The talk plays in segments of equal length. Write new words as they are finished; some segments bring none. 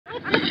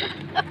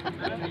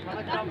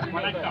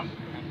Vanakkam.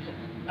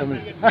 Tamil.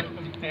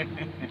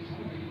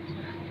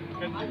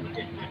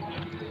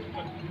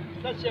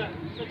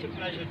 Such a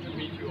pleasure to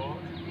meet you all.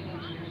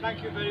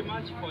 Thank you very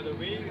much for the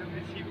way you have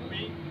received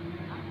me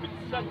with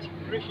such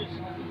gracious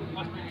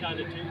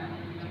hospitality.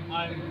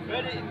 I am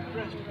very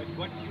impressed with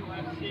what you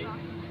have seen,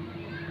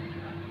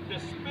 the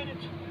spirit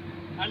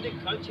and the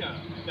culture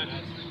that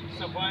has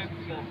survived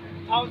for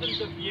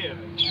thousands of years,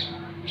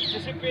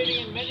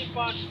 dissipating in many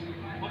parts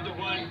of the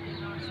world,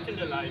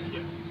 still alive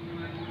here.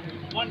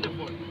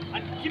 Wonderful.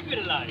 And keep it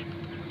alive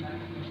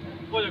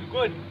for the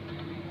good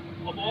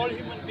of all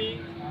human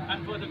beings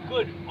and for the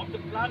good of the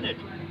planet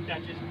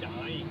that is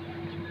dying.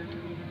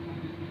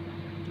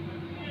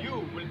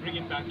 You will bring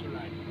it back to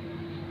life,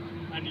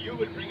 and you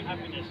will bring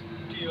happiness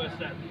to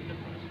yourself in the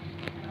process.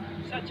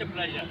 Such a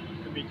pleasure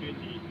to meet you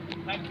indeed.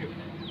 Thank you.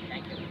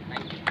 Thank you.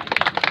 Thank you.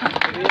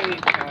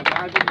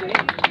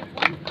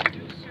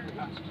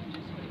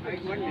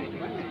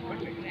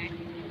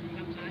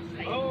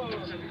 Oh,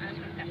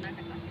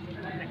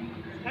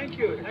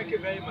 thank you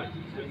very much.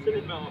 Sit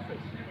in my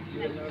office.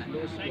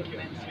 Thank you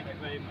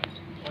very much.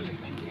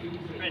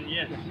 Ben,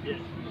 yes, yes.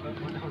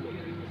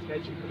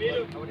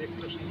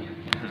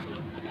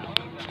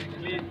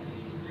 Please.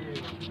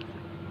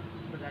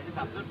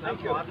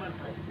 Thank you.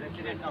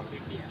 President of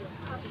India.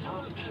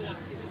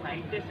 He's a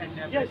scientist and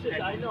a Yes, yes,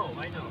 president. I know.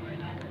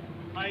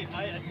 I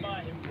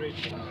admire him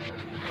greatly.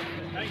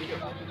 Thank you.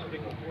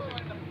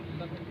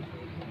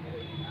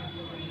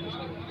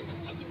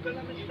 Abdul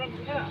Kalam is from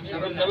here.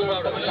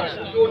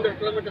 200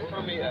 kilometers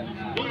from here.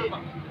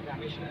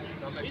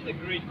 He's a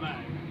great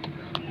man.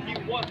 He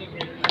was a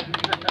great man.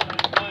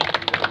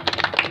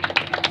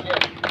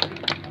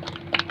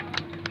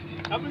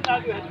 Tamil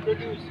Nadu has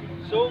produced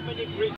so many great